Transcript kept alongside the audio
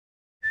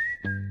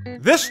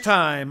This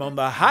time on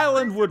the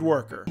Highland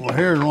Woodworker. Well,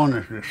 here's one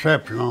that's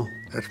exceptional.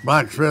 It's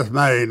blacksmith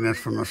made and it's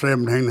from the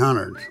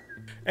 1700s.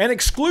 An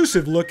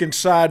exclusive look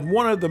inside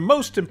one of the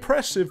most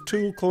impressive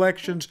tool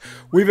collections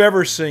we've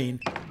ever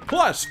seen.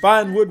 Plus,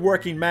 Fine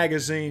Woodworking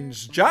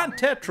Magazine's John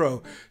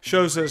Tetreault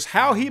shows us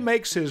how he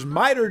makes his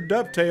mitered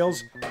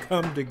dovetails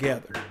come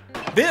together.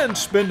 Then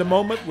spend a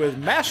moment with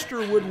master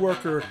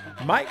woodworker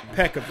Mike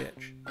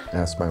Pekovich.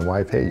 Asked my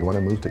wife, hey, you want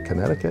to move to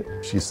Connecticut?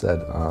 She said,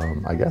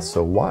 I guess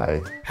so,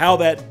 why? How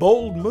that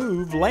bold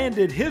move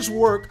landed his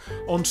work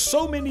on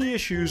so many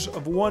issues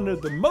of one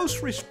of the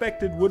most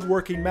respected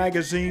woodworking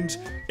magazines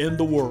in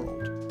the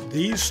world.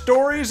 These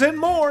stories and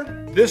more,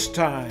 this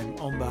time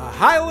on the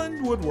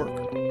Highland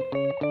Woodworker.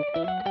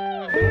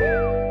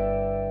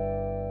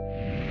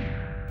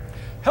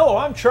 Hello,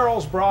 I'm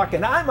Charles Brock,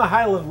 and I'm a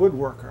Highland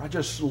Woodworker. I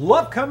just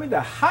love coming to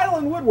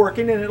Highland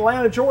Woodworking in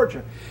Atlanta,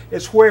 Georgia.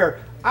 It's where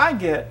I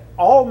get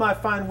all my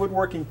fine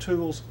woodworking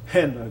tools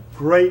and a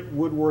great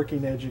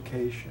woodworking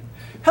education.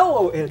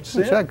 Hello, Ed.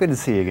 Chuck, good to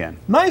see you again.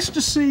 Nice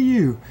to see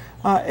you.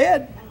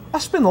 Ed, I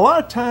spend a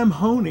lot of time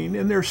honing,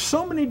 and there's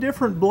so many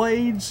different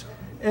blades,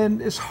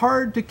 and it's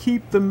hard to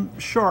keep them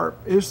sharp.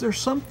 Is there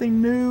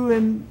something new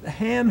in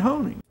hand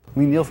honing?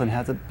 Lee Nielsen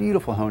has a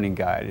beautiful honing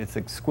guide. It's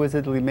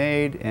exquisitely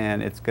made,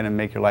 and it's going to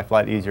make your life a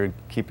lot easier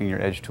keeping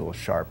your edge tools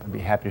sharp. I'd be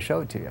happy to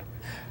show it to you.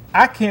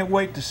 I can't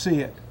wait to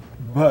see it.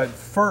 But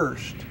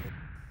first,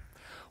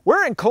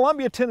 we're in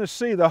Columbia,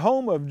 Tennessee, the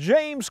home of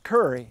James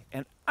Currie,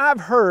 and I've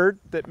heard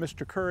that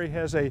Mr. Currie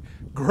has a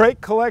great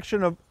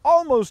collection of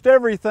almost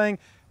everything,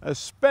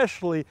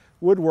 especially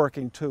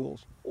woodworking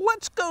tools.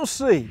 Let's go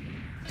see.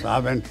 So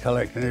I've been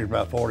collecting these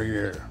about 40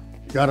 years.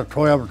 Got a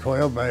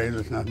 12 bay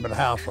that's nothing but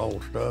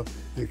household stuff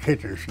and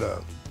kitchen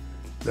stuff.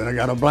 Then I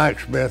got a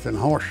blacksmith and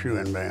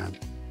horseshoeing band.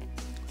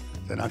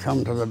 Then I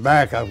come to the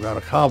back, I've got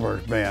a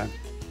cobbler's band.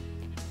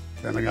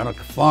 Then I got a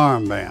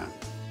farm band.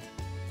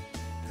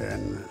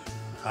 And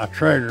I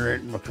treasure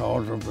it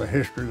because of the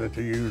history that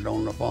they used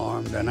on the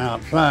farm. Then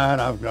outside,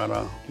 I've got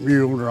a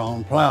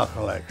mule-drawn plow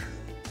collection.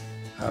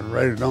 I was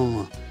raised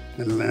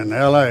in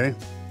L.A.,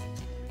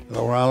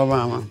 Lower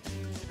Alabama,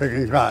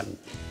 picking cotton.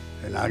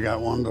 And I got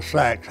one of the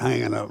sacks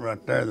hanging up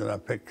right there that I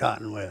pick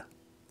cotton with.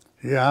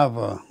 Yeah,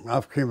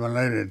 I've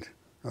accumulated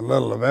a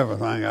little of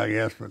everything, I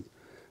guess, but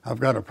I've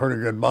got a pretty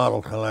good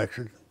bottle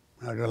collection.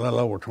 I got a little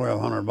over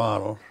 1,200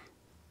 bottles,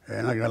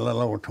 and I got a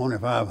little over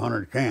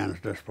 2,500 cans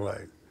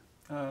displayed.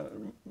 A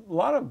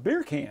lot of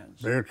beer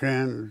cans. Beer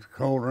cans,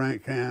 cold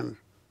drink cans.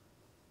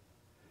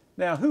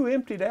 Now, who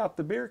emptied out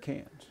the beer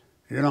cans?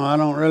 You know, I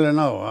don't really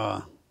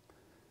know.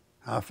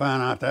 I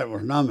found out that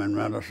was numbing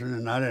medicine,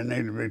 and I didn't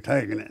need to be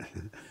taking it.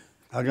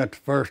 I got the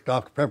first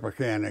Dr. Pepper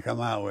can they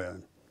come out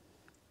with,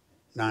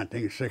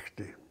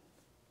 1960.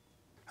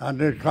 I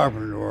did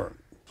carpenter work.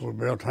 We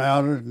built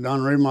houses,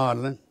 done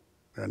remodeling,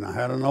 and I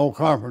had an old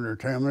carpenter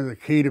tell me the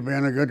key to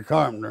being a good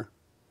carpenter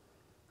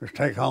is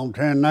take home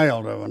 10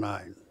 nails of a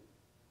night.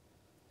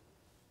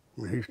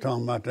 Well, he's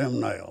talking about them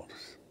nails.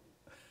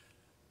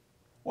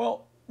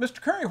 Well, Mr.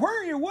 Currie,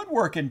 where are your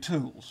woodworking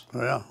tools?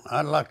 Well,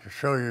 I'd like to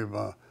show you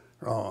my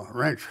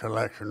wrench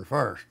collection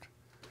first.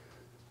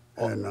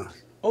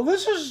 Oh,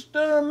 this is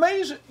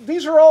amazing.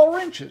 These are all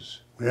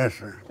wrenches. Yes,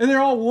 sir. And they're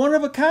all one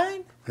of a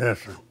kind? Yes,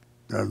 sir.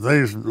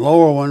 These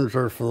lower ones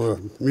are for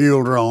the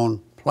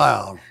mule-drawn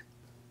plows.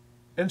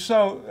 And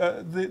so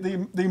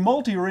the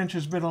multi-wrench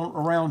has been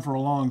around for a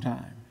long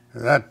time.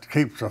 That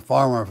keeps a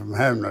farmer from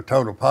having a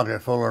total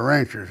pocket full of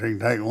wrenches. He can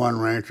take one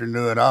wrench and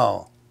do it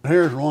all.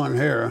 Here's one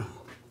here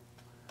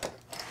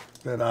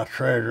that I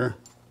treasure.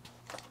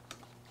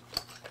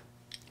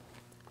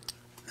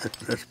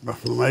 It's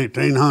from the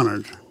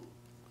 1800s.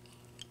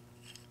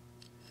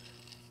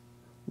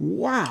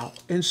 Wow.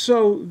 And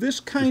so this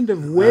kind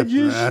of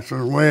wedges? That's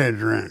a wedge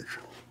wrench.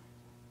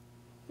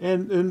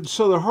 And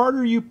so the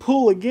harder you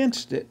pull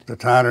against it, the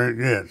tighter it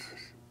gets.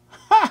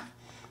 Ha!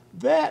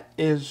 That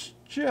is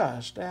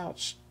just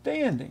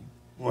outstanding.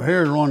 Well,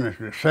 here's one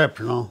that's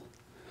exceptional.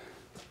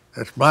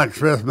 It's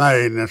blacksmith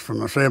made, and it's from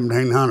the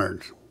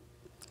 1700s.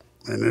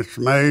 And it's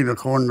made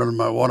according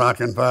to what I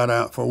can find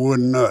out for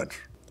wooden nuts.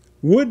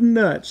 Wooden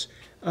nuts.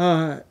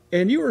 And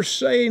you were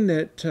saying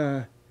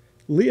that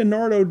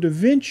Leonardo da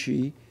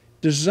Vinci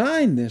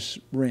designed this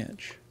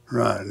wrench.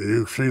 Right,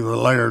 you see the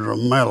layers of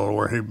metal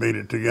where he beat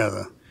it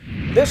together.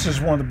 This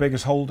is one of the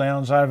biggest hold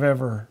downs I've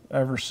ever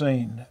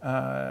seen.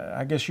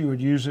 I guess you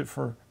would use it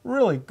for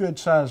really good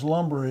sized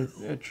lumber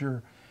at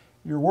your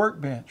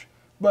workbench.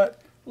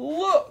 But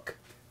look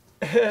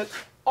at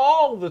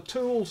all the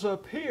tools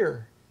up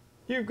here.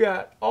 You've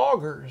got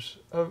augers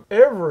of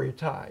every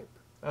type,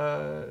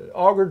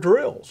 auger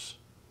drills,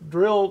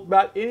 drill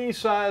about any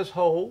size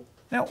hole.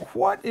 Now,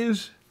 what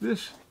is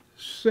this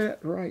set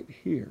right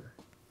here?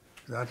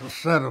 That's a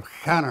set of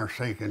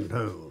countersinking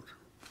tools.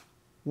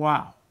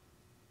 Wow.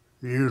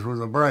 Used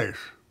with a brace.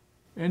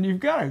 And you've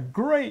got a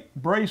great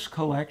brace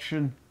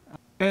collection.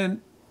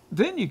 And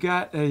then you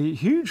got a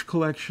huge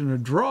collection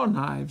of draw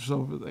knives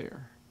over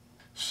there.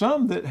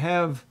 Some that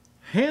have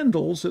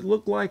handles that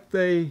look like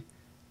they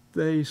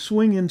they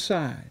swing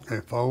inside.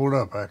 They fold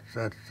up.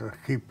 That's to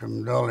keep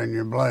them dulling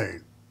your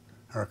blade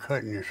or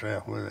cutting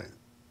yourself with it.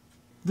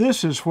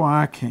 This is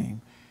why I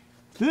came.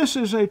 This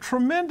is a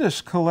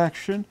tremendous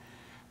collection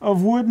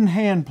of wooden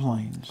hand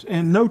planes,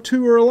 and no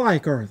two are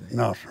alike, are they?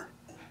 No, sir.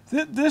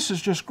 This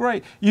is just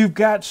great. You've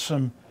got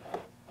some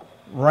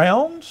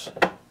rounds,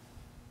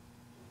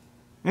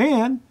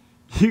 and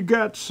you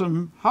got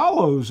some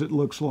hollows, it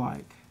looks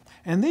like.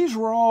 And these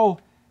were all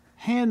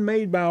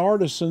handmade by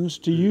artisans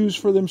to use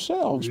for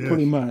themselves, Yes.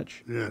 pretty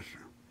much. Yes, sir.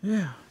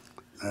 Yeah.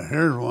 Now,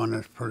 here's one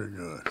that's pretty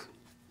good.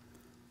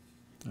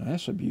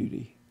 That's a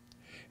beauty.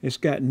 It's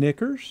got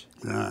knickers,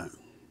 Right.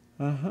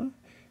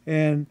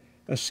 and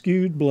a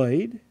skewed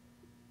blade.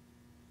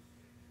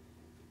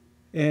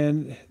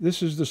 And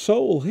this is the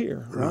sole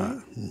here,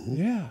 right?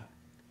 Yeah.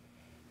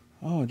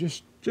 Oh,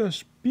 just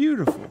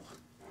beautiful.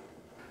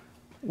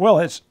 Well,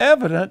 it's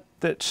evident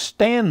that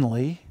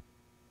Stanley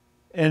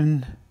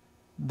and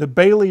the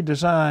Bailey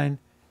design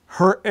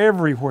are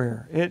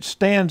everywhere. It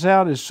stands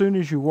out as soon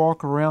as you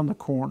walk around the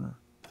corner.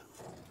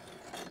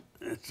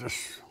 It's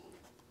just,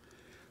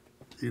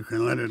 you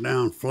can let it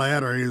down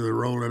flat or either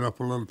roll it up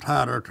a little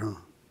tighter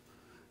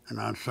and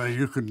I'd say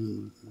you could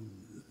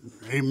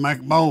even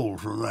make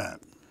bowls with that.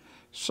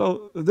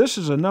 So this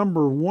is a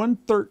number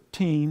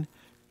 113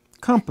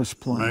 compass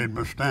plane. Made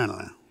by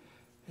Stanley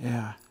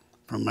Yeah.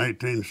 from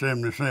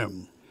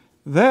 1877.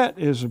 That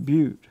is a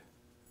beaut.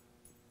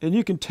 And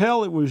you can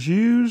tell it was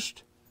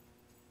used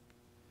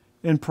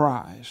and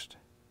prized.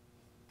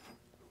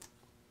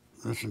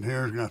 This one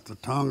here's got the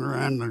tonger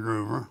and the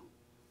groover.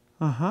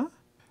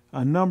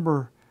 A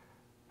number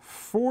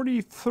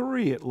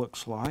 43, it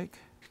looks like,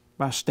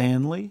 by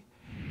Stanley.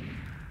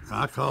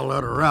 I call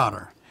that a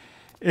router.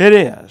 It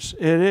is.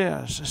 It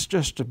is. It's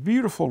just a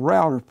beautiful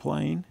router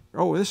plane.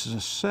 Oh, this is a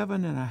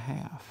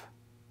 7.5.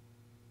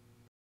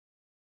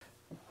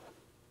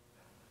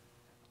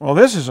 Well,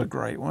 this is a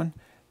great one.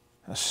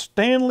 A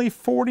Stanley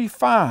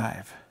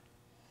 45.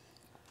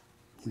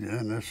 Yeah,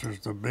 and this is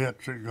the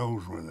bits that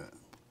goes with it.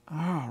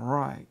 All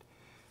right.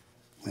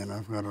 And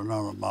I've got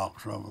another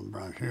box of them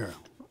right here.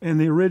 In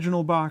the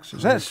original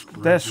boxes. That's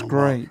Original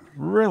great. boxes.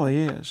 Really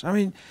is. I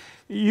mean,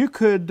 you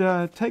could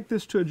take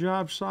this to a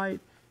job site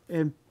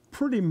and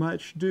pretty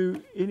much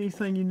do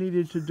anything you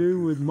needed to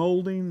do with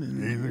molding.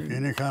 And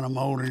Any kind of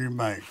molding you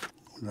make.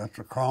 That's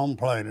a chrome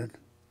plated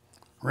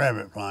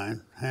rabbit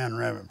plane, hand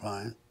rabbit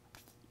plane.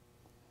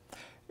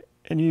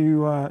 and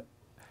you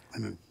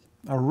And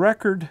a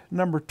record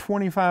number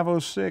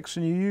 2506,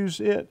 and you use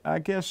it, I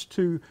guess,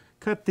 to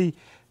cut the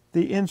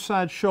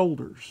inside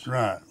shoulders.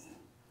 right.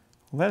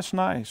 Well, that's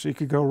nice. You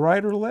could go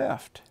right or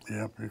left.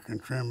 Yep, you can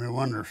trim your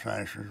window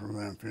sashes with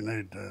them if you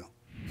need to.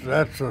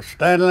 That's a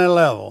Stanley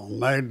level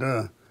made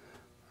to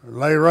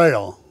lay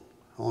rail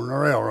on the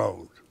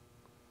railroads.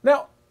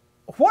 Now,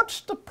 what's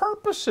the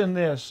purpose in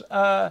this?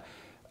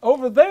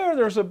 Over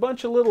there's a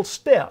bunch of little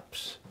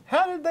steps.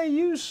 How did they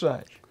use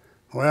such?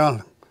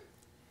 Well,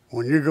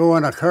 when you go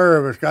in a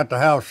curve, it's got to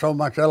have so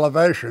much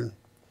elevation,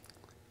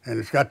 and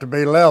it's got to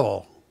be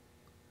level.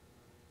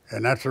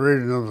 And that's the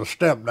reason of the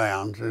step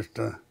downs, is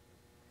to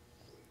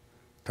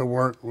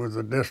work with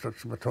the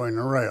distance between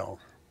the rails.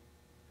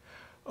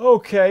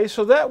 Okay,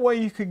 so that way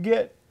you could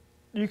get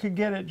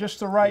it just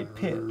the right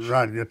pitch.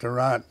 Right, get the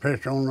right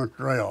pitch on the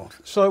rails.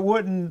 So it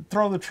wouldn't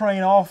throw the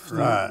train off.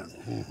 Right.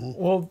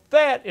 Well,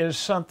 that is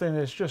something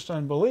that's just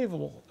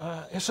unbelievable.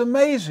 It's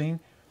amazing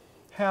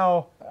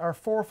how our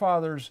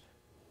forefathers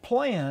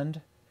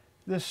planned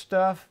this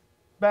stuff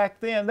back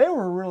then. They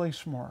were really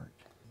smart.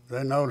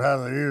 They know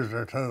how to use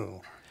their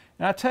tools.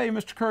 And I tell you,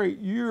 Mr. Currie,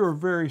 you're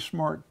very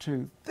smart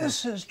too.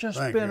 This has just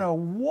Thank been you. a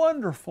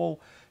wonderful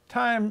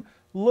time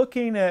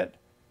looking at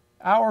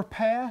our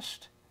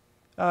past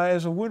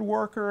as a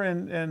woodworker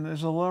and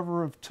as a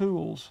lover of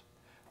tools.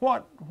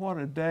 What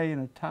a day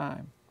and a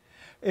time.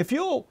 If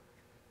you'll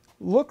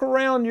look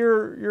around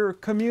your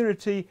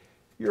community,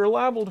 you're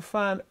liable to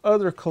find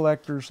other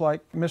collectors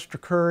like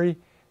Mr. Currie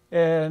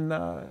and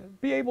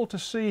be able to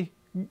see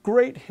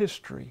great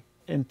history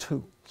in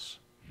tools.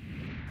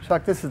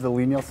 Chuck, this is the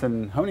Lee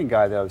Nielsen honing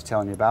guide that I was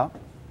telling you about.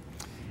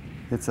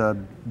 It's a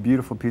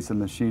beautiful piece of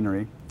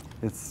machinery.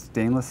 It's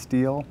stainless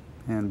steel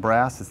and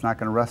brass. It's not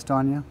going to rust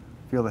on you.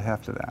 Feel the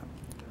heft of that.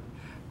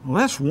 Well,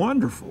 that's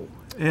wonderful.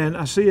 And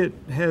I see it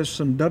has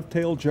some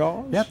dovetail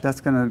jaws. Yep, that's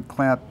going to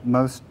clamp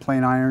most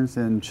plane irons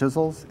and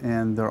chisels,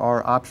 and there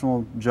are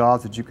optional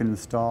jaws that you can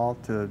install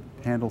to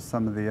handle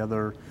some of the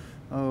other,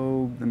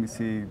 let me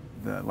see,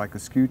 like a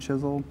skew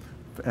chisel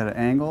at an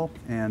angle,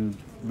 and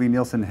Lee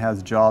Nielsen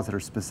has jaws that are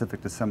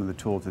specific to some of the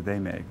tools that they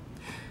make.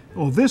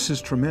 Well, this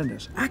is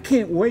tremendous. I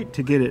can't wait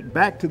to get it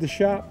back to the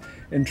shop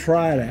and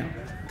try it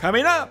out.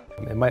 Coming up,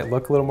 It might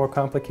look a little more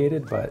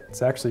complicated, but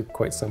it's actually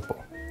quite simple.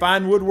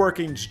 Fine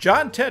Woodworking's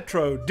John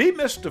Tetreault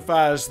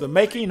demystifies the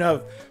making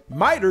of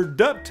mitered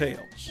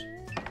dovetails.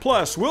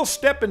 Plus, we'll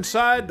step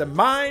inside the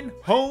mind,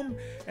 home,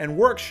 and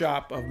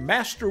workshop of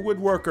master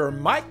woodworker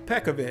Mike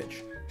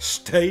Pekovich.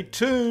 Stay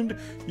tuned.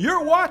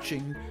 You're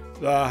watching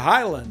the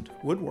Highland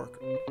Woodworker.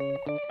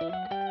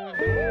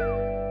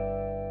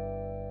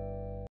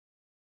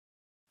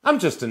 I'm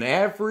just an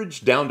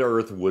average,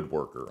 down-to-earth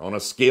woodworker. On a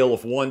scale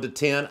of 1 to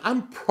 10,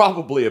 I'm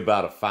probably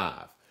about a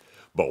 5.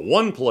 But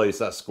one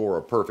place I score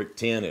a perfect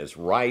 10 is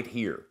right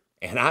here,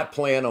 and I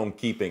plan on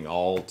keeping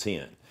all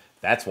 10.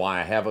 That's why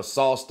I have a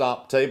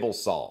saw-stop table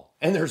saw.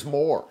 And there's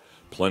more.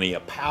 Plenty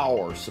of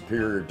power,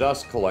 superior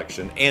dust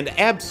collection, and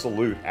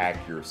absolute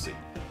accuracy.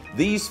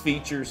 These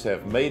features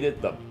have made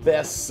it the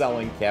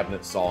best-selling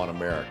cabinet saw in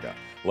America.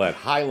 Let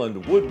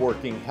Highland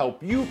Woodworking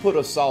help you put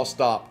a saw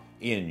stop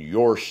in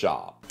your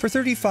shop. For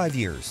 35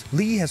 years,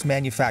 Lee has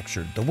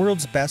manufactured the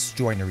world's best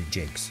joinery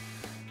jigs.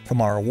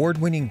 From our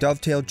award-winning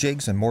dovetail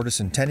jigs and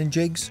mortise and tenon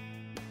jigs,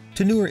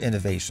 to newer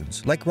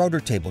innovations like router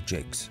table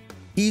jigs.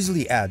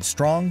 Easily add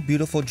strong,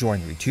 beautiful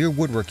joinery to your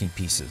woodworking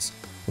pieces,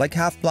 like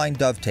half-blind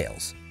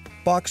dovetails,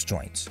 box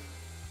joints,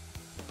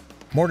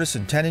 mortise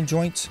and tenon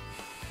joints,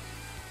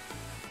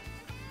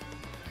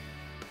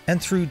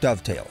 and through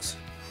dovetails.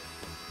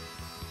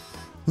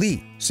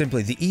 Lee,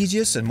 simply the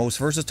easiest and most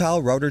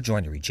versatile router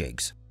joinery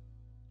jigs.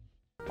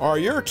 Are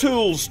your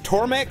tools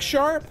Tormek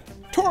sharp?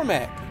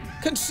 Tormek,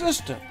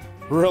 consistent,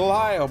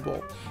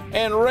 reliable,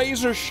 and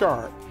razor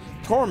sharp.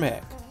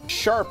 Tormek,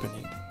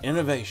 sharpening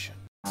innovation.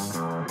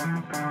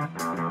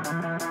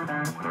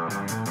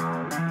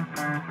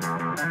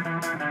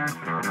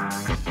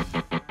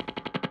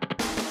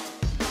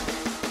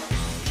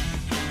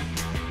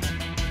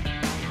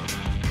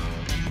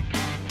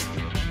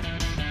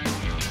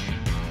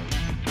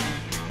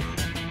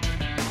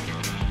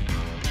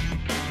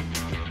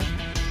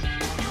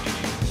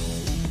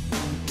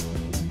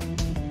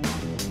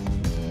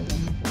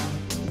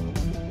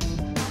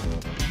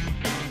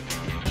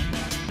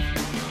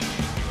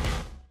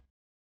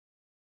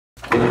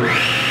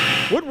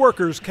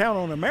 Woodworkers count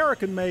on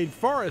American-made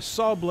forest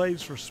saw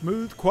blades for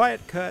smooth,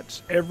 quiet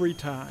cuts every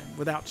time,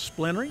 without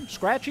splintering,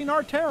 scratching,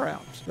 or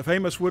tear-outs. The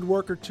famous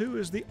Woodworker 2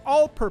 is the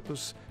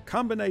all-purpose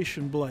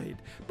combination blade.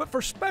 But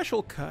for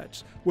special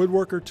cuts,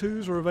 Woodworker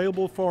 2s are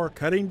available for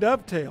cutting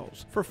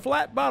dovetails, for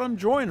flat-bottom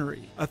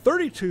joinery. A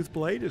 30-tooth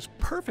blade is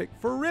perfect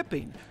for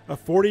ripping, a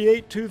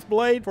 48-tooth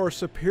blade for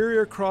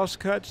superior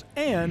crosscuts,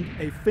 and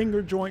a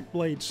finger joint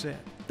blade set.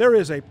 There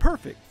is a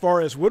perfect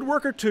Forest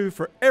Woodworker 2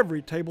 for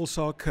every table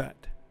saw cut.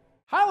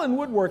 Highland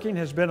Woodworking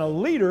has been a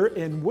leader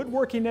in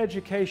woodworking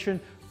education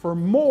for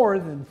more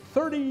than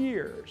 30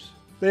 years.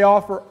 They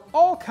offer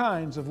all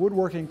kinds of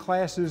woodworking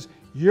classes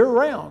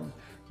year-round,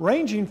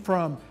 ranging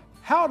from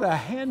how to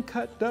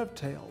hand-cut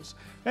dovetails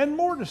and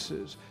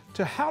mortises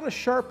to how to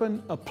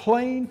sharpen a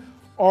plane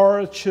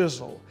or a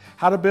chisel,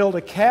 how to build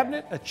a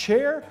cabinet, a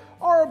chair,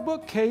 or a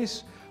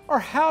bookcase, or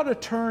how to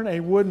turn a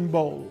wooden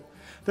bowl.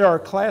 There are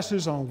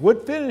classes on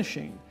wood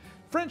finishing,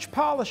 French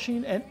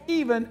polishing, and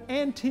even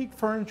antique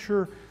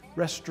furniture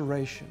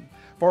restoration.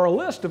 For a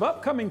list of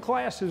upcoming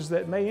classes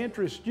that may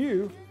interest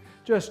you,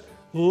 just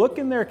look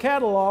in their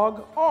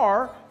catalog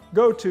or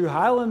go to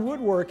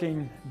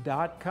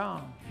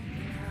highlandwoodworking.com.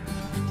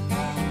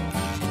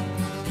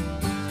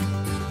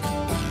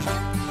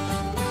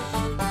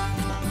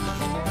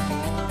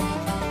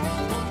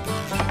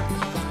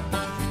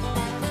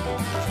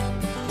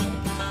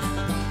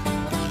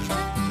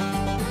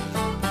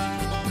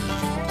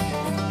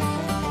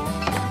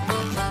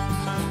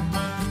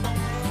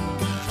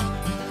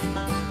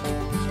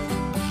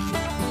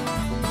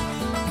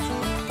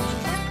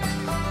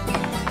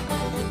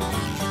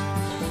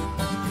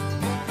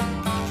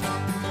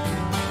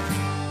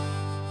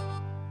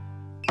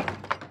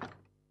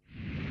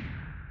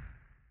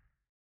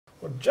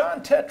 Well,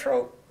 John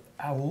Tetreault,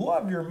 I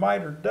love your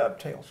mitered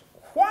dovetails.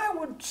 Why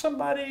would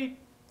somebody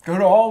go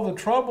to all the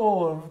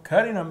trouble of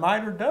cutting a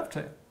mitered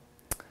dovetail?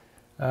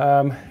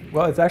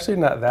 Well, it's actually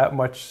not that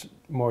much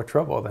more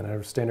trouble than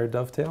a standard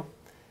dovetail.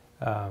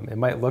 It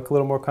might look a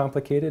little more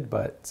complicated,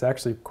 but it's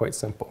actually quite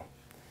simple.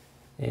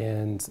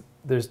 And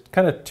there's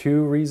kind of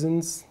two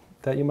reasons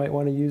that you might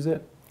want to use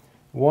it.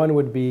 One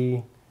would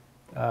be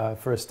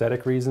for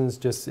aesthetic reasons,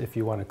 just if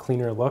you want a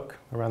cleaner look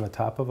around the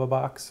top of a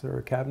box or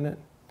a cabinet.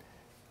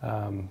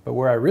 But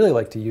where I really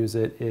like to use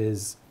it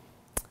is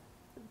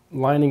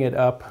lining it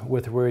up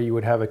with where you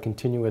would have a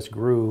continuous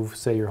groove.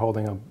 Say you're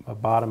holding a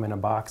bottom in a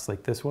box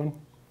like this one.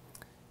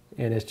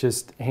 And it's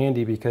just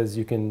handy because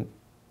you can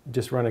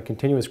just run a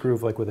continuous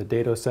groove like with a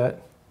dado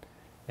set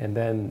and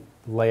then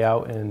lay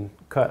out and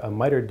cut a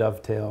mitered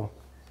dovetail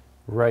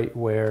right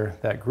where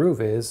that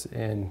groove is,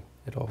 and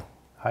it'll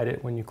hide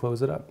it when you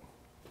close it up.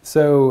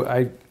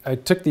 So I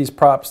took these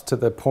props to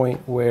the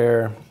point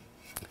where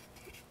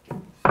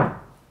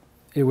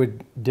it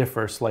would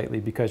differ slightly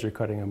because you're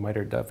cutting a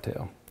mitered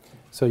dovetail.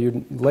 So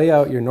you lay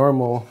out your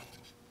normal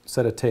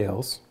set of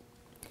tails,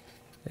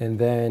 and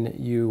then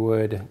you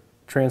would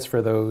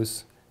transfer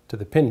those to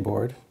the pin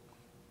board.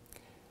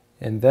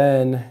 And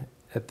then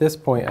at this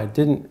point, I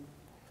didn't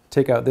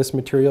take out this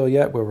material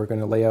yet where we're going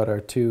to lay out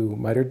our two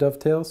mitered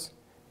dovetails,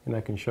 and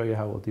I can show you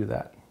how we'll do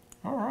that.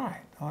 All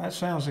right, well, that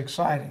sounds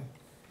exciting.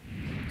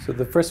 So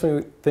the first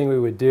thing we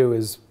would do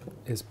is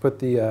put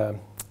the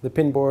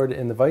pin board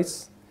in the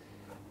vise,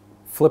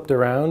 flipped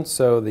around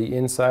so the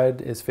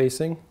inside is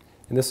facing,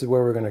 and this is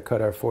where we're going to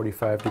cut our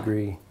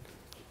 45-degree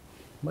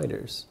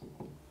miters.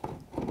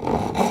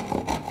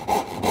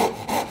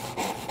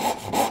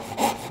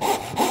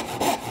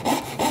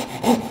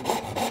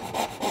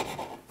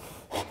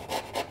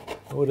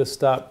 We'll just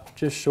stop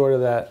just short of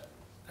that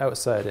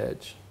outside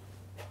edge.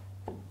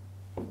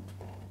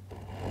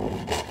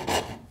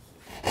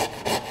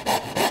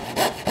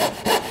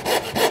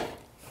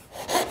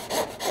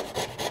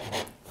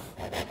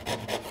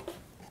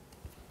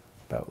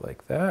 About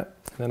like that.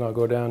 Then I'll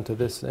go down to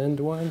this end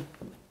one.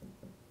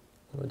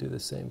 We'll do the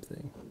same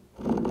thing.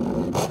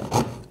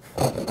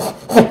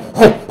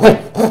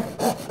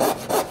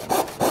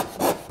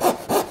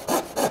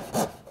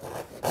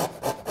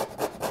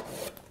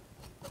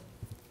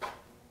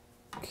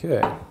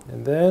 Okay,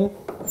 and then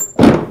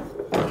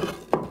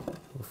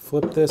we'll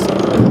flip this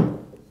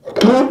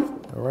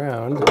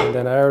around, and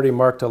then I already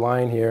marked a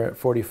line here at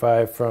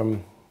 45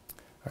 from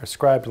our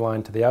scribed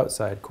line to the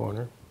outside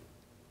corner.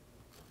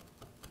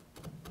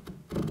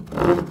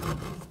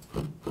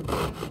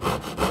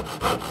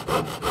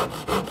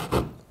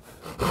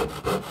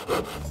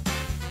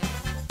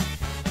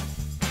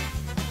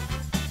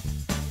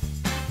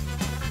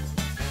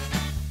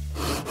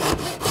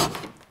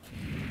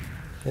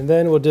 And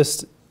then we'll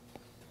just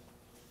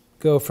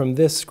go from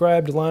this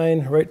scribed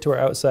line right to our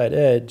outside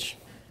edge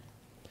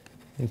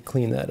and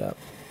clean that up.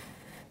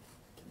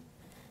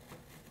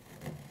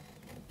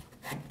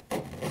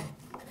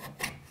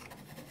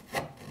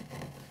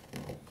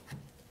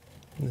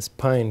 And this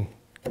pine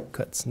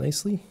cuts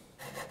nicely.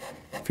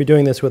 If you're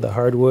doing this with a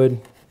hardwood,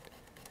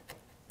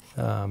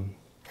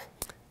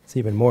 it's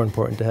even more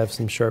important to have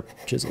some sharp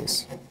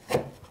chisels.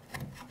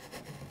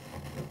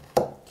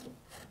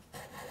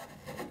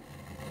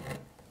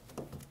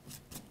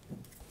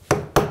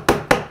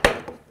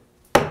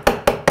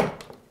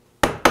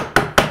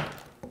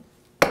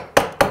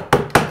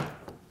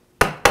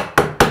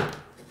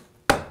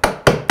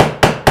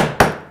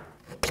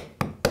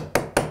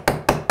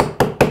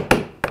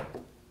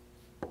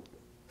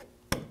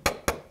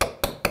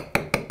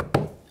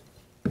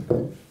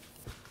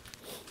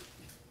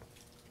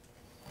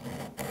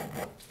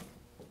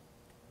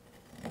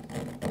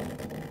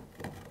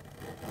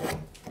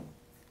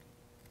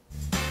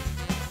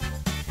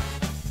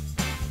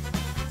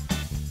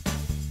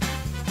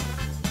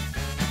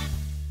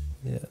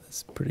 Yeah,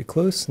 that's pretty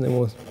close, and then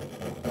we'll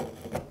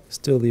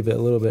still leave it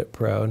a little bit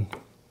proud.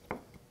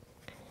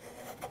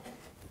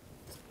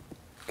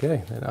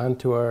 Okay, then on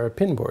to our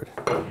pin board.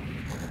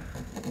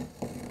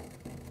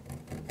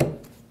 You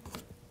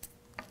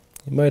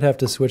might have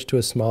to switch to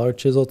a smaller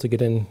chisel to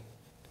get in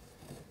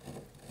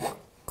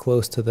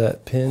close to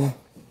that pin,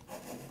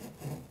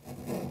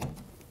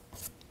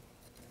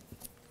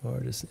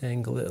 or just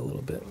angle it a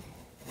little bit.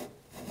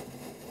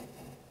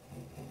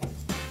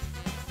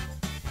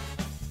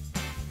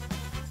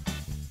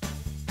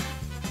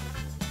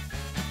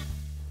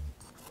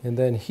 And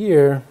then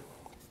here,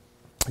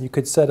 you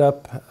could set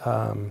up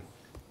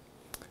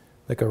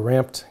like a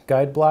ramped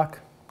guide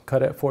block,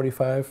 cut at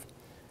 45.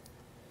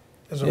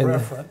 As a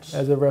reference.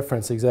 As a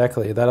reference,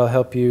 exactly. That'll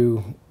help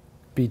you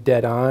be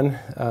dead on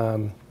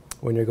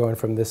when you're going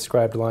from this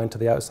scribed line to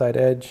the outside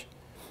edge.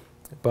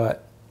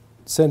 But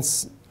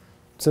since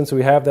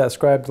we have that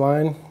scribed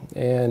line,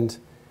 and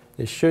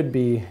it should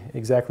be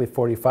exactly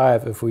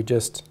 45 if we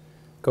just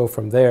go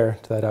from there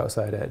to that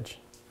outside edge.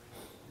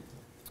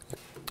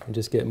 And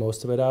just get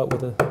most of it out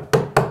with a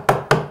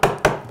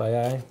by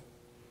eye.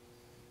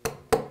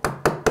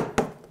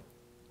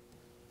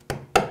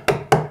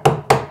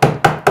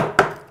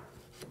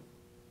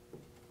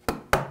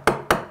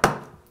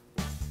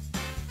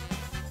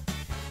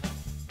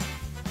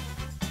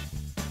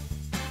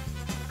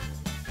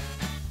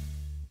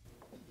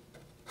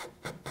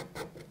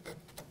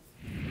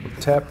 We'll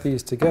tap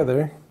these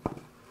together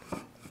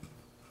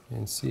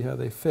and see how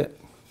they fit.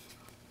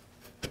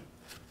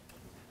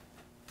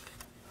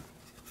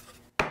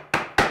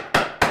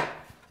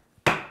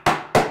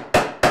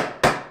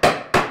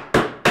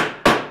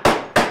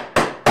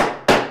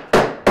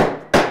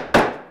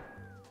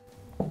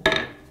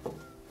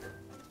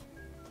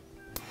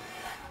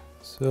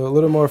 So a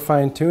little more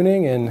fine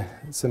tuning and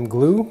some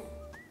glue,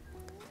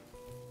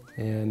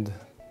 and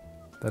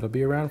that'll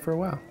be around for a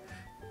while.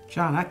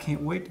 John, I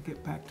can't wait to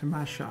get back to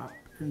my shop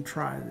and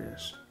try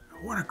this.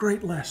 What a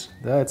great lesson.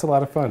 It's a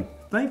lot of fun.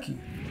 Thank you.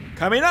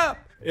 Coming up,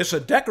 it's a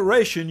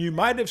decoration you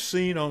might have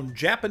seen on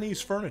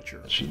Japanese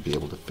furniture. She'd be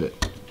able to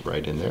fit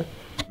right in there.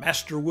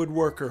 Master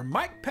woodworker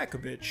Mike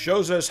Pekovich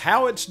shows us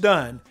how it's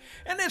done,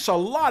 and it's a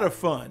lot of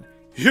fun.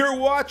 You're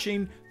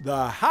watching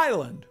the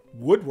Highland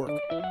Woodworker.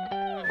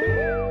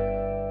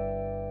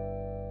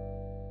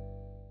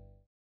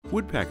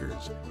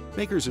 Woodpeckers,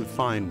 makers of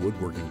fine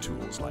woodworking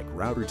tools like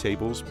router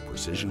tables,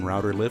 precision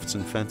router lifts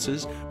and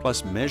fences,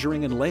 plus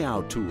measuring and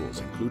layout tools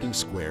including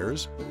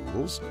squares,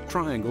 ovals,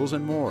 triangles,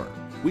 and more.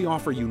 We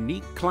offer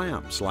unique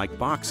clamps like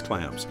box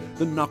clamps,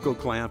 the knuckle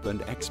clamp,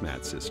 and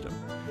X-mat system.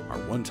 Our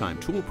one-time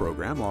tool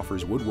program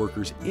offers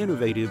woodworkers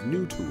innovative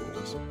new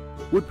tools.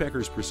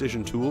 Woodpeckers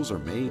precision tools are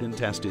made and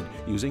tested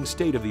using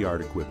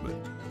state-of-the-art equipment.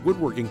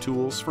 Woodworking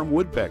tools from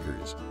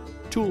Woodpeckers.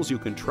 Tools you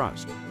can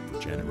trust for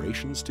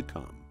generations to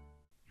come.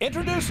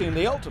 Introducing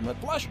the ultimate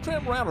flush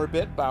trim router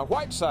bit by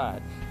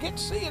Whiteside. Get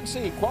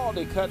CNC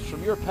quality cuts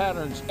from your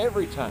patterns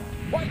every time.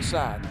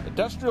 Whiteside,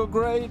 industrial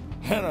grade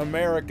and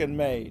American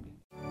made.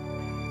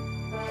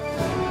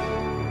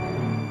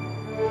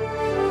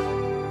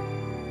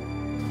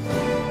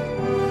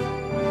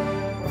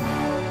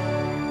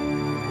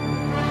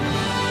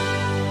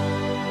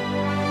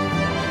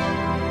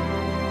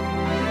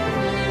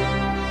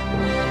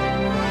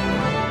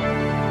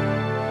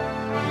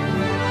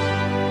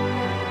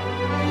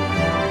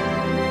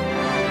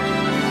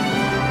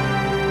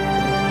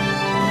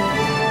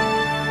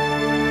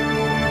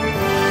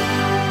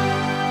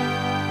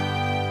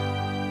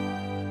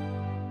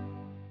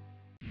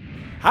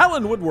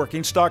 Highland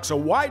Woodworking stocks a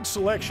wide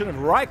selection of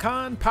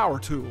Rikon power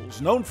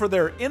tools, known for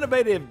their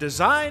innovative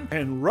design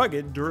and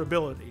rugged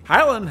durability.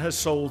 Highland has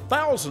sold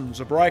thousands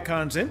of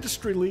Rikon's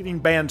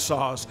industry-leading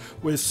bandsaws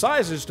with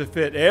sizes to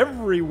fit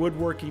every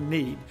woodworking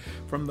need,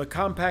 from the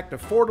compact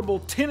affordable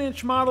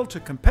 10-inch model to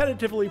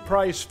competitively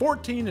priced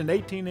 14 and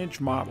 18-inch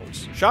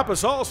models. Shop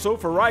us also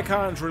for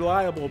Rikon's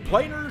reliable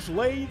planers,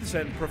 lathes,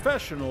 and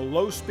professional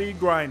low-speed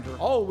grinder,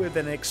 all with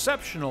an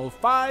exceptional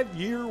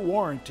 5-year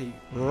warranty.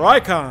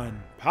 Rikon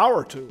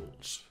Power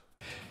Tools.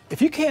 If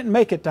you can't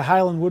make it to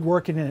Highland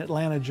Woodworking in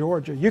Atlanta,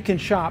 Georgia, you can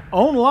shop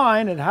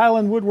online at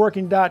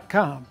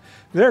highlandwoodworking.com.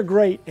 They're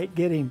great at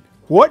getting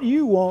what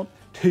you want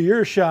to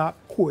your shop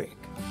quick.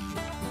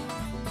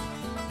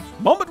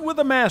 Moment with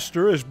a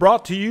Master is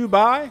brought to you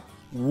by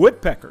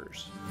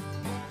Woodpeckers.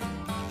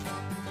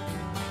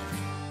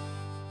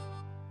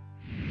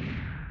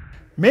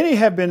 Many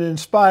have been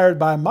inspired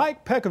by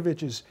Mike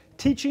Pekovich's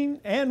teaching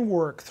and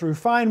work through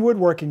Fine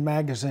Woodworking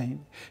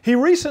Magazine. He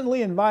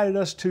recently invited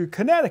us to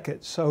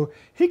Connecticut so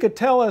he could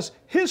tell us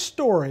his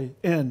story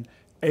in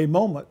A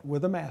Moment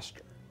with a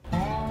Master.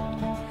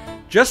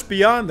 Just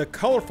beyond the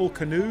colorful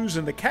canoes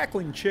and the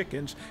cackling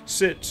chickens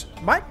sits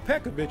Mike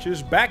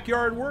Pekovich's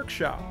backyard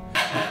workshop.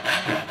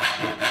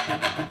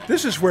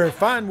 This is where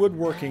Fine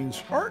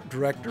Woodworking's art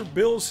director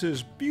builds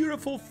his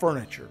beautiful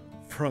furniture,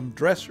 from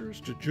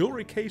dressers to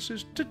jewelry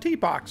cases to tea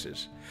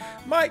boxes.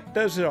 Mike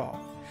does it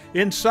all.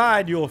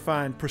 Inside, you'll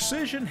find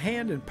precision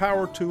hand and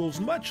power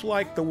tools much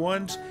like the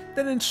ones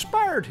that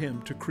inspired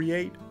him to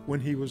create when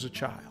he was a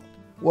child.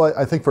 Well,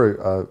 I think for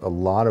a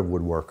lot of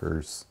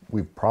woodworkers,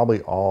 we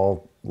probably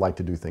all like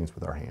to do things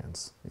with our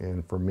hands.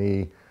 And for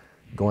me,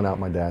 going out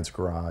my dad's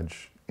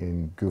garage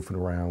and goofing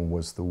around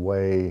was the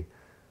way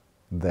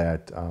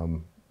that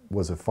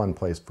was a fun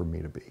place for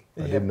me to be.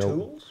 Did he have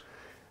tools?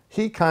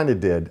 He kind of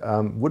did.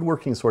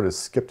 Woodworking sort of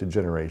skipped a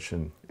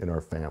generation in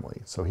our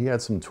family. So he had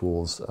some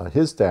tools.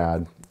 His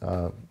dad,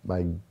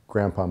 my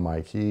grandpa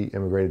Mike, he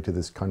immigrated to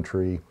this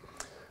country,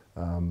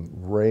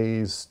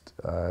 raised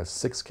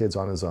 6 kids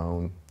on his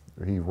own.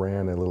 He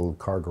ran a little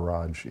car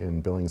garage in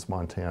Billings,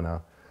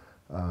 Montana,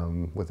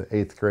 with an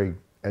 8th grade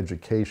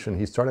education.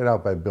 He started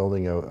out by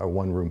building a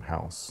one-room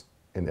house.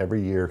 And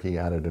every year he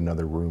added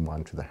another room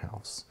onto the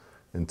house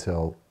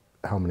until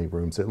how many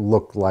rooms? It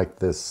looked like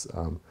this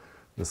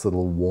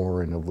little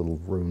warren of little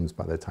rooms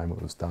by the time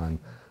it was done.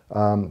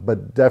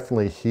 But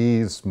definitely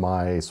he's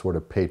my sort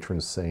of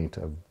patron saint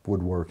of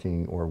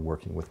woodworking or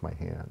working with my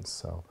hands.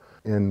 So,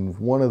 and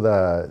one of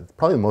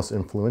probably the most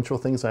influential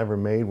things I ever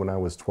made when I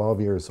was 12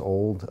 years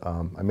old,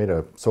 I made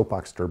a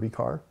soapbox derby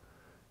car.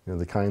 You know,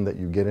 the kind that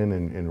you get in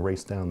and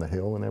race down the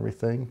hill and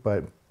everything.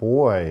 But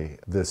boy,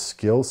 the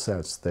skill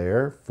set's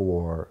there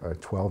for a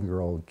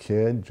 12-year-old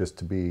kid just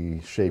to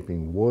be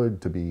shaping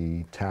wood, to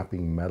be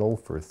tapping metal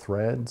for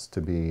threads, to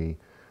be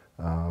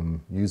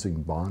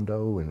using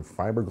Bondo and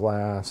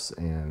fiberglass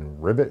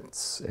and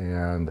rivets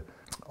and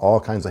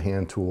all kinds of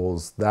hand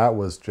tools. That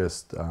was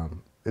just,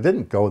 it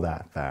didn't go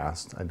that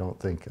fast. I don't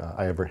think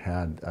I ever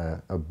had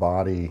a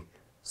body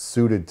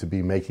suited to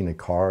be making a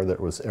car that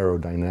was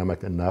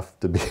aerodynamic enough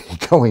to be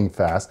going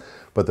fast,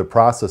 but the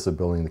process of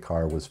building the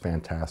car was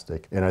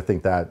fantastic. And I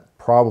think that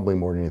probably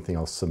more than anything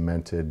else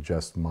cemented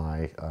just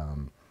my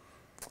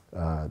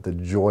the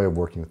joy of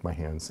working with my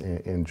hands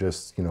and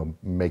just, you know,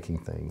 making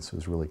things. It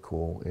was really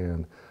cool.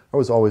 And I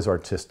was always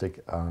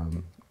artistic.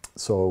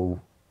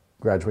 So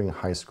graduating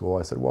high school,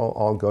 I said, well,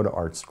 I'll go to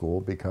art school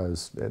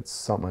because it's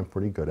something I'm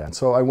pretty good at.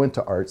 So I went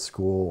to art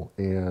school,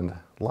 and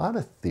a lot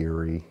of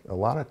theory, a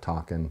lot of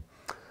talking,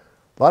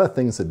 a lot of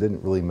things that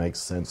didn't really make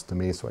sense to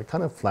me. So I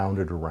kind of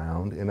floundered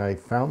around, and I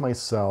found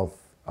myself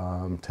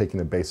taking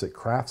a basic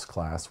crafts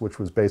class, which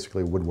was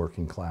basically a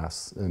woodworking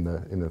class in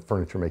the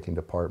furniture making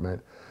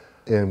department.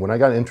 And when I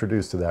got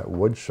introduced to that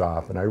wood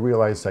shop and I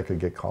realized I could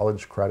get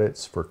college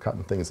credits for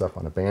cutting things up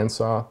on a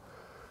bandsaw,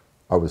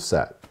 I was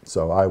set.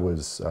 So I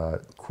was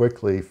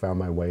quickly found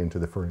my way into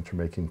the furniture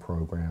making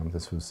program.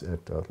 This was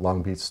at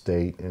Long Beach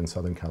State in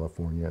Southern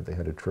California. They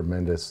had a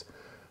tremendous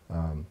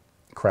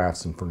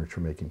crafts and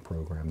furniture making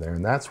program there.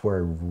 And that's where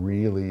I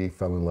really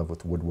fell in love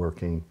with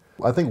woodworking.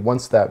 I think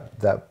once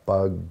that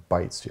bug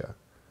bites you,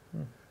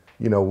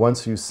 you know,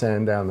 once you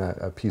sand down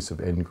a piece of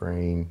end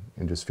grain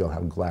and just feel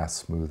how glass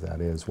smooth that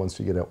is, once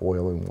you get an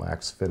oil and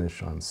wax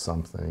finish on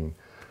something,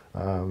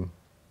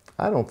 I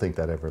I don't think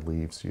that ever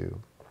leaves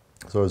you.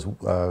 So I was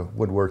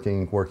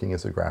working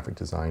as a graphic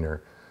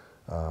designer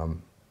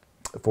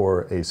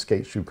for a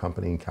skate shoe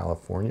company in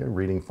California,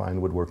 reading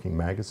Fine Woodworking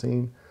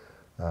Magazine.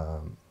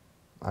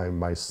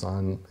 My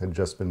son had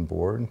just been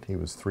born. He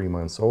was 3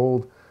 months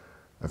old.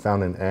 I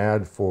found an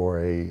ad for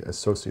an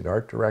associate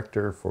art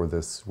director for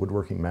this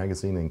woodworking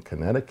magazine in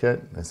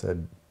Connecticut. I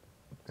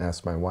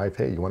asked my wife,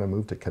 hey, you want to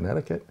move to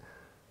Connecticut?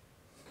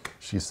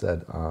 She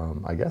said,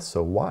 I guess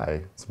so, why?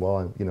 I said,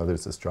 well,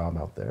 there's this job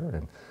out there.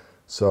 And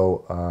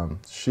so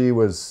she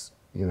was,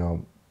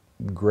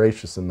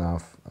 gracious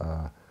enough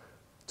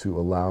to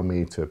allow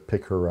me to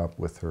pick her up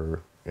with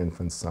her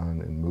infant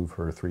son and move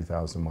her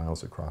 3,000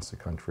 miles across the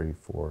country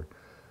for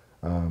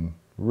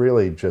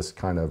really just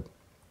kind of,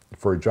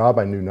 for a job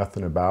I knew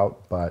nothing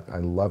about, but I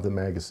loved the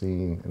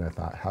magazine, and I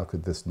thought, how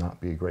could this not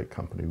be a great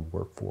company to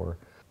work for?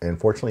 And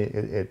fortunately,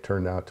 it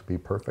turned out to be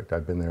perfect.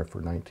 I've been there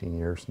for 19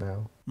 years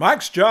now.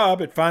 Mike's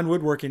job at Fine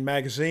Woodworking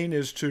Magazine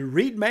is to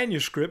read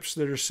manuscripts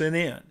that are sent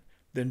in,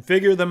 then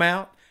figure them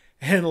out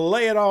and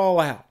lay it all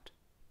out.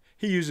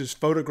 He uses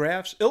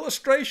photographs,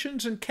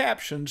 illustrations, and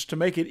captions to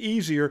make it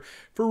easier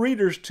for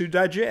readers to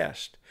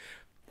digest.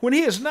 When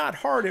he is not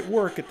hard at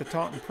work at the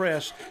Taunton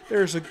Press,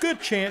 there is a good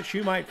chance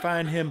you might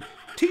find him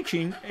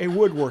teaching a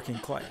woodworking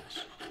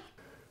class.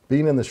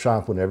 Being in the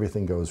shop when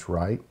everything goes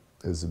right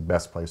is the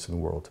best place in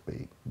the world to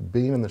be.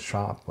 Being in the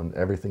shop when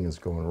everything is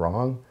going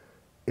wrong,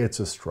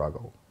 it's a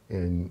struggle.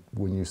 And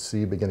when you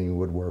see beginning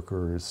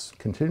woodworkers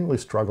continually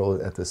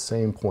struggle at the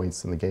same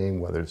points in the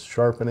game, whether it's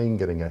sharpening,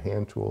 getting a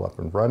hand tool up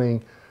and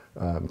running,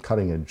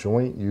 cutting a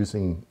joint,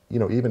 using,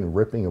 even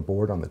ripping a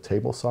board on the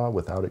table saw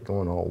without it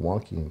going all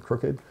wonky and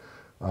crooked,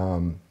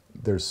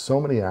 there's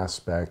so many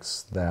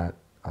aspects that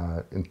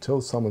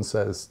until someone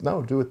says,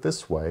 no, do it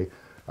this way,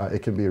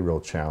 it can be a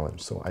real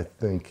challenge. So I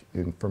think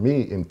for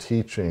me in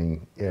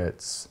teaching,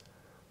 it's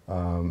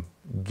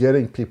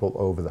getting people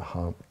over the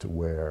hump to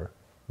where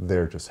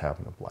they're just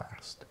having a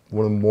blast.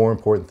 One of the more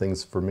important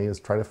things for me is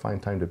try to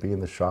find time to be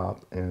in the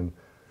shop and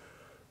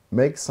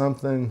make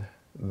something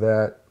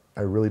that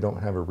I really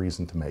don't have a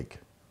reason to make.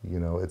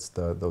 It's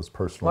those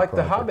personal like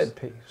projects. the Hobbit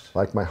piece.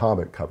 Like my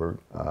Hobbit cupboard.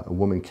 A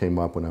woman came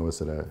up when I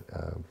was at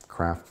a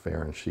craft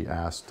fair, and she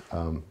asked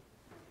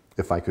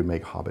if I could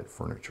make Hobbit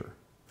furniture.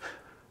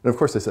 And of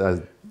course I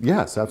said,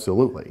 yes,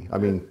 absolutely. I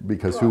mean,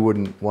 because who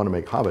wouldn't want to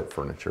make Hobbit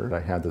furniture? I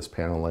had this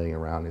panel laying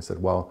around, and he said,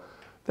 well,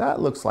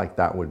 that looks like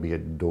that would be a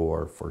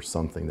door for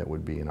something that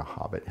would be in a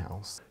Hobbit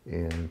house.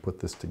 And put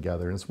this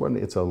together. And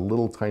it's a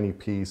little tiny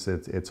piece.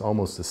 It's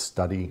almost a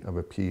study of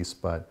a piece,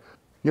 but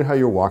you know how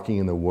you're walking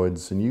in the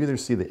woods and you either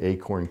see the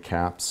acorn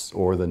caps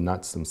or the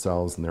nuts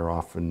themselves, and they're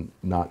often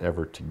not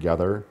ever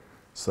together.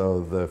 So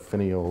the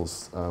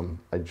finials,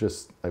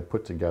 I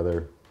put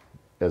together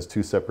as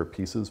two separate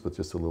pieces with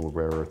just a little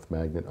rare earth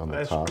magnet on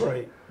the top. That's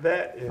great.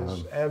 That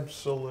is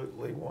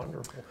absolutely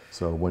wonderful.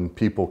 So when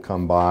people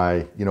come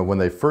by, when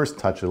they first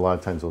touch it, a lot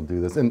of times they'll do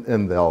this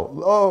and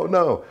they'll, oh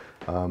no.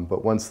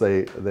 But once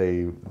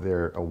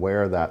they're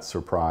aware of that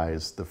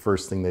surprise, the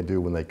first thing they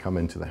do when they come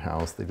into the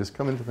house, they just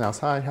come into the house,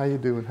 hi, how you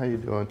doing, how you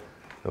doing?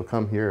 They'll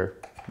come here,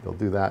 they'll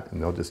do that, and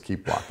they'll just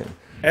keep walking.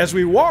 As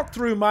we walked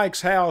through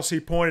Mike's house, he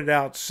pointed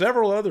out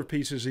several other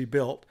pieces he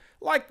built,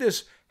 like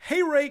this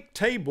hay rake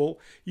table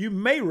you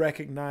may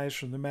recognize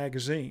from the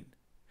magazine.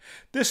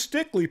 This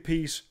stickly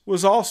piece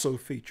was also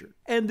featured,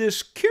 and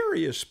this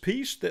curious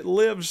piece that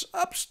lives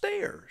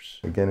upstairs.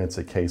 Again, it's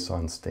a case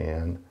on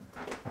stand,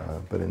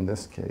 but in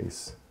this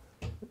case,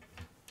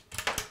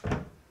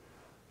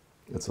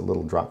 it's a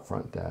little drop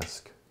front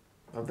desk.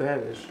 Now that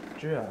is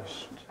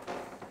just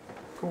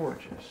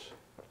gorgeous.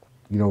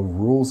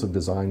 Rules of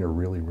design are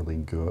really, really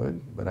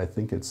good, but I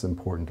think it's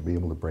important to be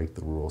able to break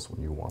the rules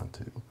when you want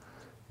to.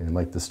 And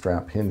like the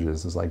strap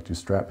hinges, is like, do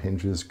strap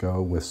hinges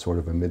go with sort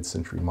of a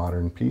mid-century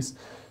modern piece?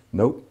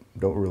 Nope,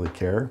 don't really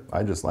care.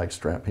 I just like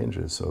strap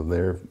hinges, so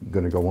they're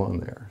going to go on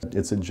there.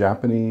 It's a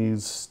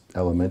Japanese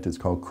element. It's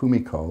called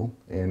kumiko,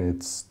 and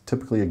it's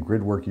typically a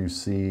grid work you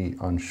see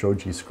on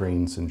shoji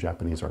screens in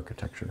Japanese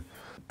architecture.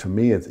 To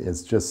me,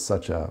 it's just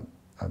such a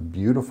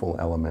beautiful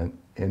element,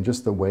 and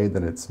just the way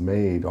that it's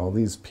made. All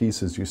these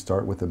pieces, you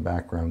start with a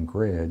background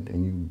grid,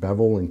 and you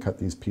bevel and cut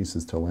these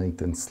pieces to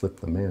length and slip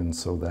them in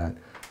so that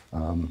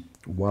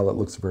while it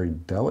looks very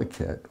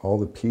delicate, all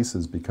the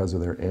pieces, because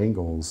of their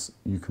angles,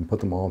 you can put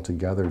them all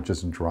together,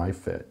 just dry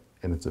fit,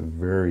 and it's a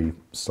very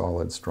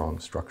solid, strong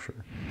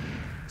structure.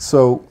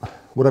 So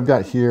what I've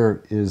got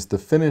here is the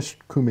finished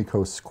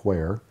kumiko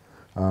square.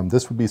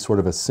 This would be sort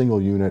of a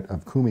single unit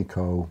of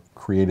kumiko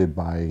created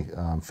by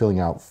filling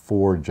out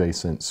 4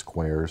 adjacent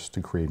squares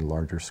to create a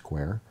larger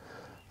square.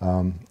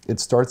 It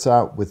starts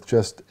out with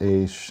just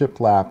a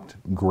shiplapped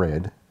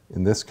grid.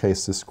 In this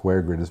case, this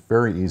square grid is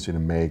very easy to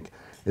make.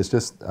 It's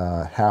just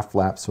half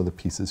lap so the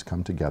pieces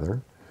come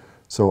together.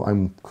 So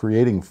I'm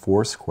creating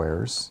 4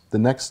 squares. The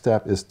next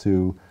step is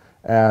to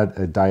add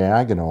a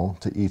diagonal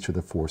to each of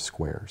the 4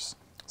 squares.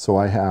 So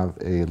I have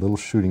a little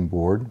shooting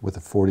board with a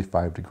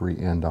 45-degree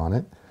end on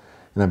it,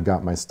 and I've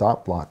got my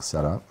stop block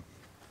set up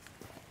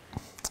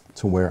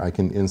to where I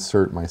can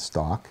insert my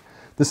stock.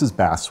 This is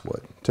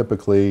basswood.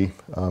 Typically,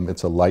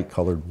 it's a light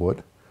colored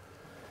wood.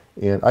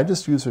 And I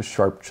just use a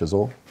sharp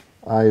chisel.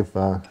 I've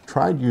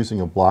tried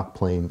using a block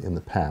plane in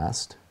the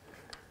past.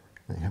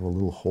 I have a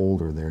little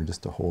holder there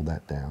just to hold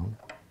that down.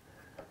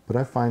 But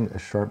I find a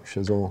sharp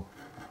chisel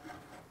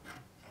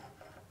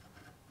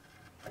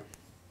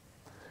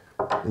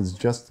is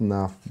just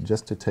enough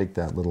just to take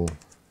that little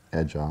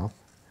edge off,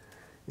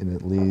 and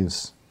it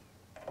leaves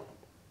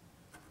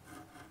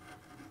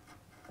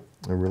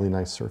a really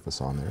nice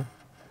surface on there.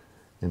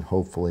 And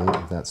hopefully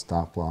that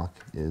stop block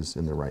is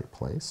in the right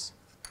place.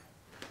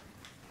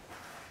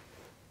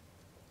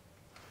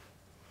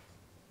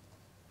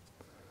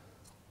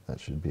 That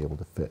should be able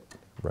to fit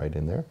right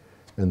in there.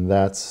 And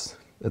it's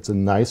a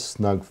nice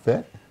snug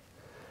fit.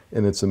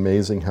 And it's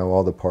amazing how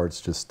all the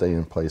parts just stay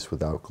in place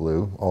without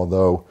glue.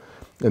 Although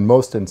in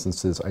most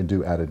instances I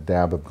do add a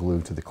dab of glue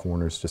to the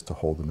corners just to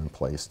hold them in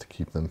place, to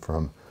keep them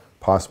from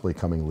possibly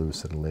coming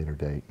loose at a later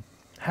date.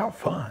 How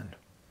fun.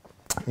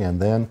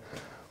 And then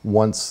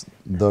once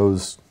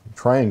those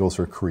triangles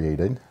are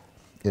created,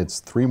 it's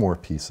 3 more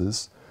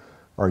pieces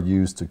are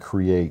used to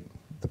create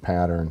the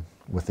pattern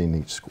within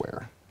each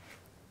square.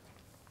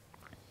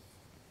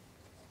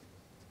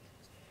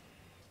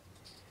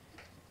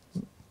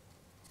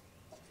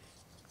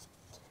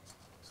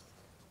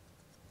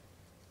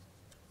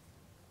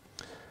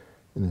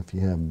 And if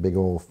you have big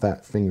old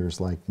fat fingers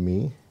like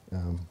me,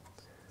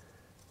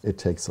 it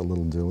takes a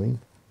little doing,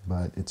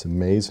 but it's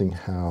amazing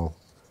how,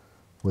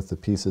 with the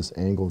pieces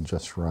angled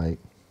just right,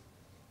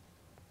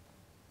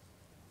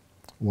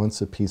 once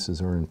the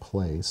pieces are in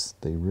place,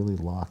 they really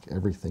lock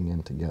everything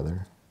in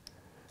together.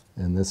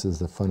 And this is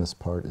the funnest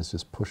part, is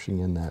just pushing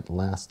in that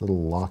last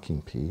little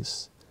locking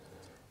piece.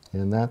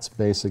 And that's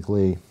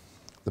basically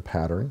the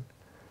pattern.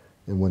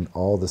 And when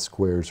all the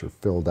squares are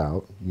filled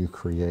out, you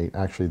create,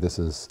 actually this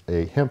is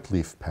a hemp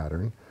leaf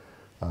pattern.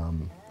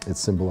 It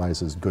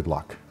symbolizes good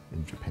luck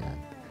in Japan.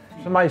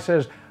 Somebody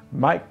says,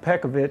 Mike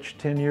Pekovich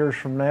 10 years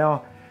from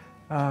now,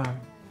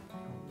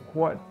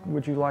 what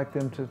would you like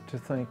them to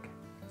think?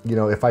 You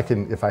know, if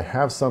I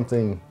have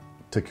something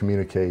to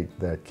communicate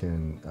that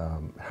can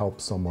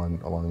help someone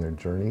along their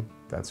journey,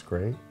 that's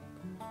great.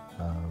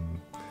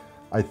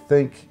 I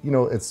think, you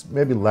know, it's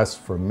maybe less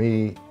for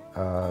me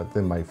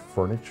than my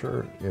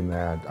furniture, in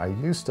that I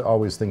used to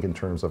always think in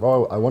terms of,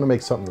 oh, I want to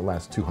make something that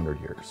lasts 200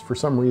 years. For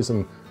some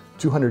reason,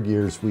 200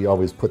 years, we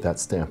always put that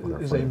stamp on our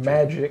furniture. It's a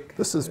magic.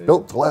 This is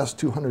built to last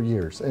 200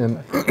 years.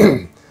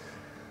 And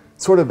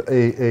sort of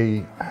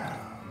a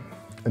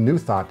new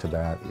thought to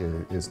that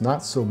is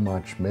not so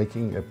much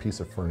making a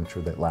piece of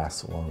furniture that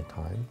lasts a long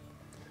time,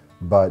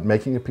 but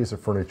making a piece of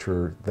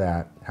furniture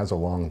that has a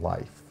long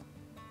life.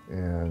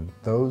 And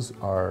those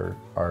are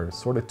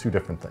sort of 2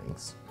 different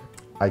things.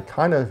 I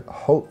kind of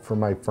hope for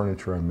my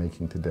furniture I'm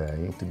making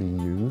today to be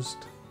used,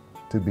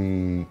 to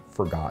be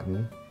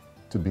forgotten,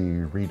 to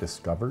be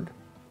rediscovered,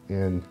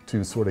 and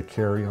to sort of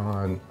carry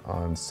on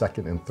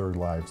 2nd and 3rd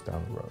lives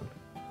down the road.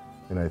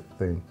 And I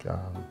think,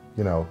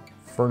 you know,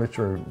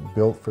 furniture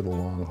built for the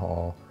long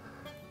haul,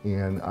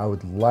 and I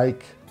would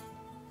like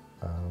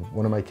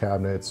one of my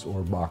cabinets or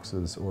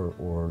boxes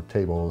or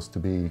tables to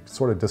be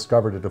sort of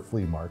discovered at a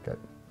flea market.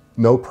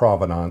 No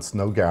provenance,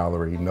 no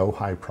gallery, no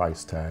high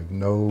price tag,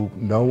 no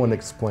one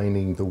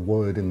explaining the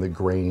wood and the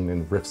grain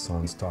and riffs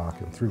on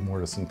stock and through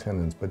mortise and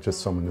tenons, but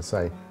just someone to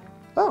say,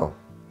 oh,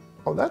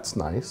 that's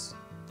nice.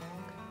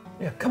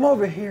 Yeah, come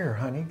over here,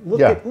 honey.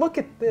 Look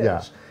at this.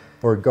 Yeah.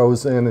 Or it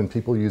goes in and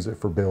people use it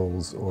for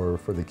bills or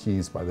for the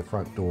keys by the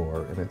front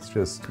door, and it's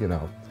just, you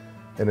know,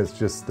 and it's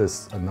just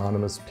this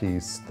anonymous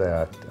piece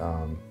that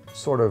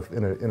sort of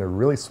in a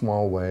really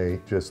small way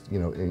just, you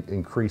know,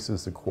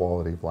 increases the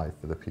quality of life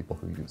for the people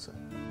who use it.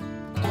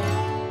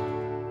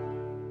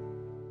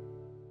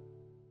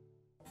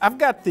 I've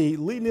got the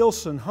Lee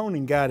Nielsen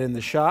honing guide in the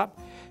shop,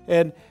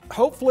 and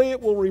hopefully it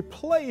will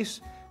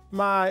replace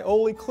my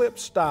old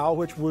Eclipse style,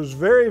 which was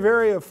very,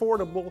 very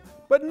affordable,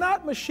 but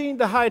not machined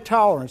to high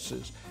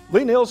tolerances.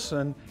 Lee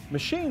Nielsen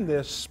machined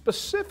this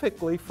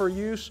specifically for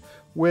use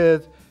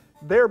with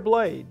their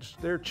blades,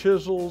 their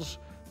chisels,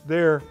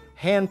 their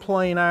hand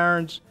plane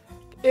irons.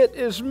 It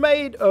is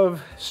made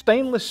of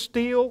stainless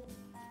steel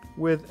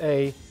with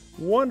a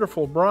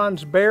wonderful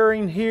bronze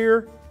bearing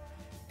here,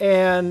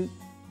 and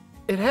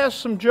it has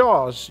some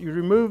jaws. You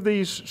remove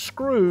these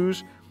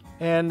screws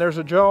and there's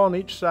a jaw on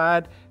each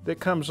side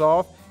that comes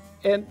off,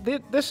 and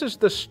this is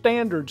the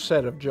standard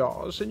set of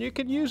jaws, and you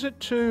can use it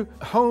to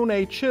hone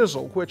a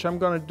chisel, which I'm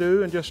going to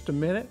do in just a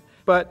minute,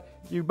 but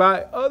you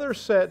buy other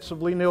sets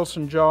of Lee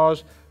Nielsen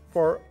jaws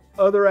for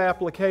other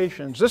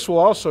applications. This will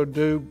also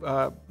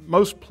do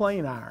most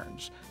plane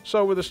irons.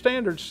 So with a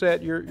standard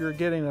set, you're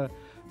getting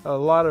a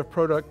lot of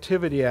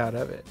productivity out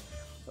of it.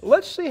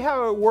 Let's see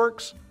how it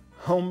works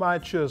on my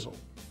chisel.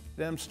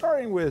 I'm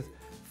starting with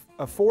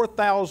a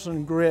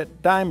 4,000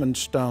 grit diamond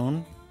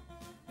stone,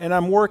 and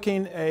I'm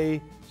working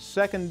a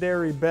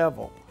secondary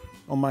bevel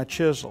on my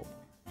chisel.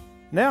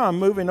 Now I'm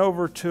moving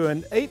over to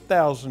an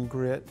 8,000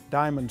 grit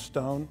diamond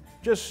stone,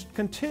 just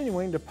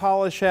continuing to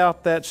polish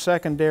out that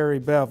secondary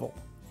bevel.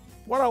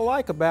 What I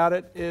like about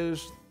it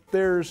is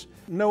there's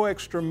no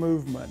extra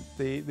movement.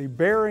 The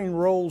bearing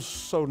rolls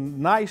so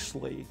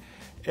nicely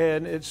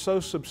and it's so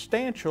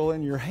substantial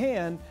in your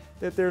hand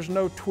that there's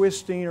no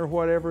twisting or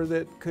whatever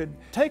that could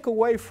take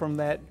away from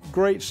that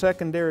great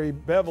secondary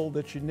bevel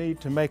that you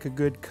need to make a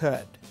good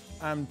cut.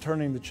 I'm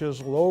turning the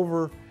chisel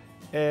over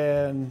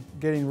and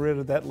getting rid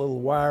of that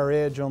little wire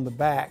edge on the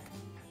back.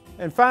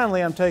 And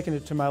finally, I'm taking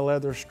it to my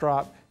leather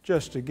strop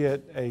just to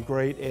get a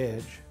great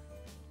edge.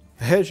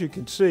 As you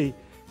can see,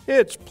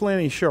 it's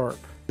plenty sharp.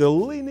 The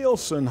Lee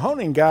Nielsen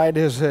Honing Guide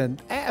is an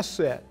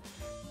asset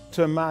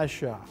to my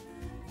shop.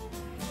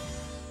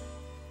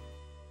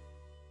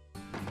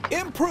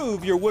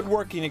 Improve your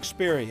woodworking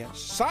experience.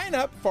 Sign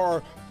up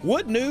for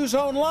Wood News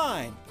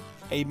Online,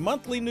 a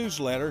monthly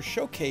newsletter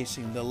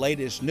showcasing the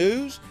latest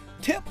news,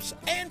 tips,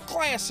 and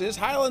classes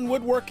Highland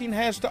Woodworking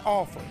has to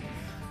offer.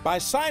 By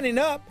signing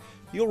up,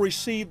 you'll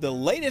receive the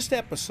latest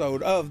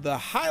episode of the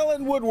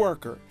Highland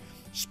Woodworker,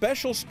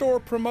 special store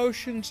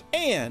promotions,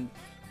 and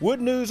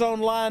Wood News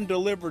Online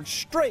delivered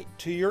straight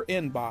to your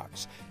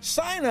inbox.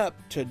 Sign up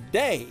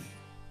today.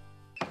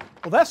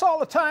 Well, that's all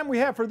the time we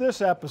have for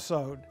this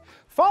episode.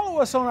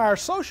 Follow us on our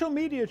social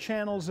media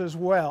channels as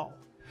well.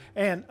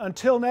 And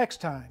until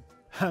next time,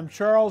 I'm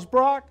Charles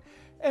Brock,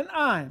 and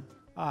I'm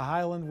a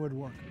Highland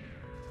Woodworker.